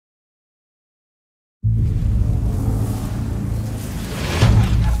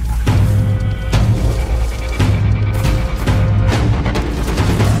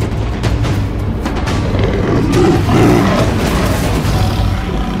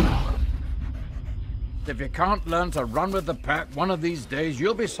If you can't learn to run with the pack, one of these days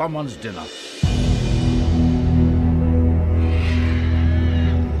you'll be someone's dinner.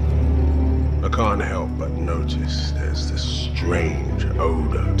 I can't help but notice there's this strange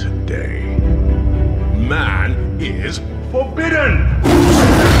odor today. Man is forbidden!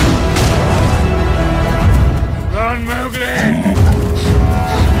 Run, Mowgli!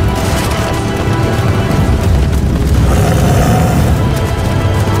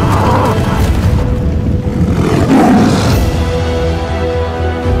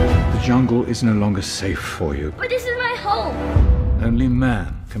 The jungle is no longer safe for you. But this is my home. Only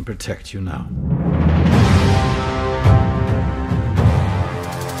man can protect you now.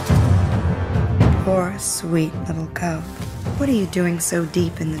 Poor, sweet little cub. What are you doing so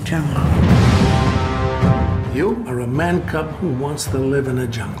deep in the jungle? You are a man-cub who wants to live in a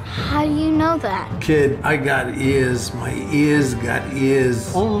jungle. How do you know that? Kid, I got ears. My ears got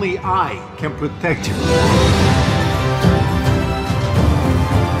ears. Only I can protect you.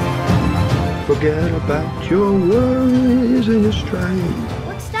 Forget about your worries and your strife.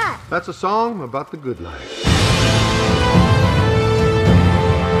 What's that? That's a song about the good life.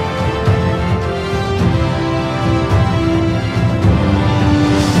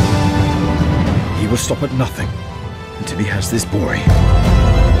 He will stop at nothing until he has this boy.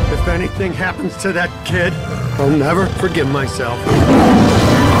 If anything happens to that kid, I'll never forgive myself.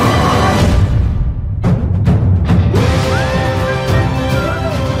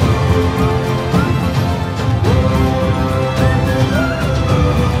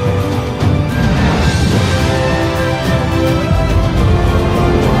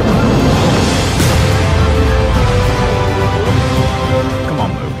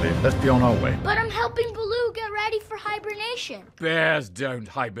 Let's be on our way. But I'm helping Baloo get ready for hibernation. Bears don't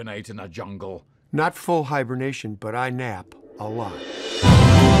hibernate in a jungle. Not full hibernation, but I nap a lot.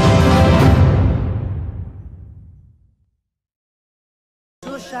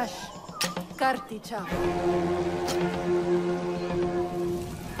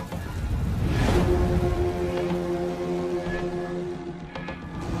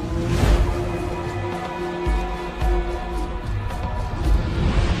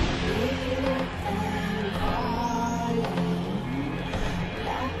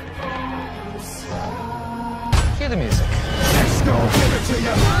 Hear the music. X gon' give it to you.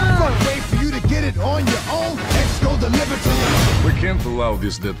 Fuck, wait for you to get it on your own. X gon' deliver to you. We can't allow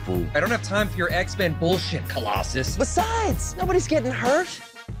this, Deadpool. I don't have time for your X-Men bullshit, Colossus. Besides, nobody's getting hurt.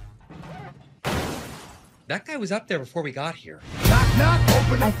 That guy was up there before we got here. Knock, knock,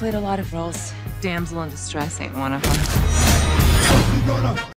 open I've played a lot of roles. Damsel in distress ain't one of them. You gonna